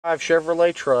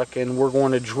Chevrolet truck, and we're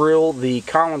going to drill the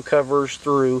column covers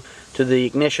through to the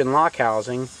ignition lock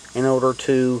housing in order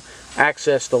to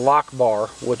access the lock bar,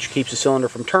 which keeps the cylinder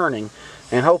from turning.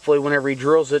 And hopefully whenever he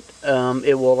drills it,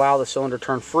 it will allow the cylinder to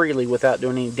turn freely without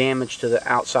doing any damage to the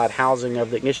outside housing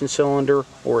of the ignition cylinder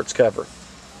or its cover.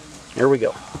 Here we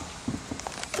go.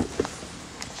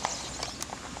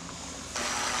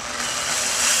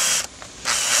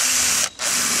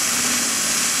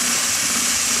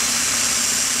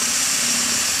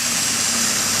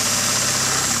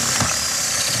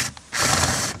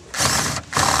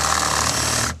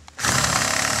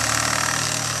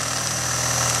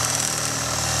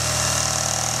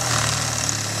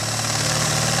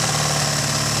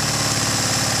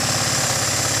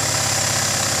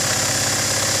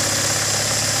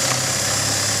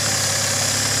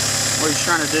 What he's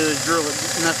trying to do is drill it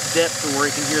enough depth to where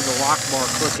he can hear the lock bar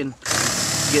clicking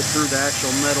to get through the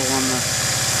actual metal on the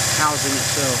housing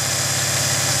itself.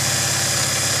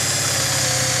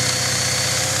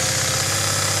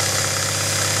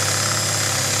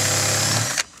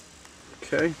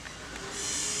 Okay.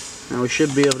 Now we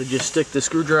should be able to just stick the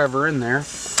screwdriver in there.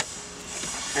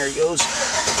 There he goes.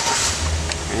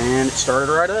 And it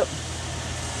started right up.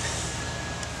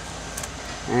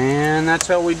 And that's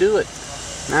how we do it.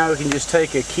 Now we can just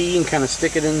take a key and kind of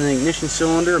stick it in the ignition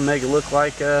cylinder and make it look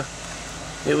like it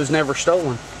was never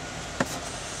stolen.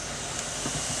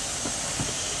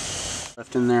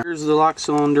 Left in there. Here's the lock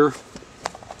cylinder.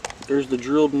 There's the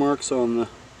drilled marks on the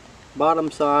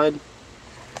bottom side.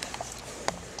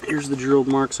 Here's the drilled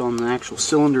marks on the actual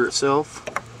cylinder itself.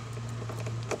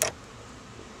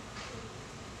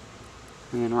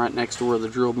 And then right next to where the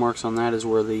drilled marks on that is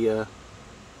where the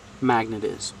magnet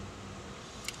is.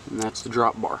 And that's the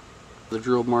drop bar. The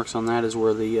drilled marks on that is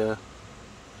where the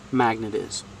magnet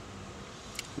is.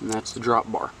 And that's the drop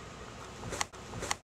bar.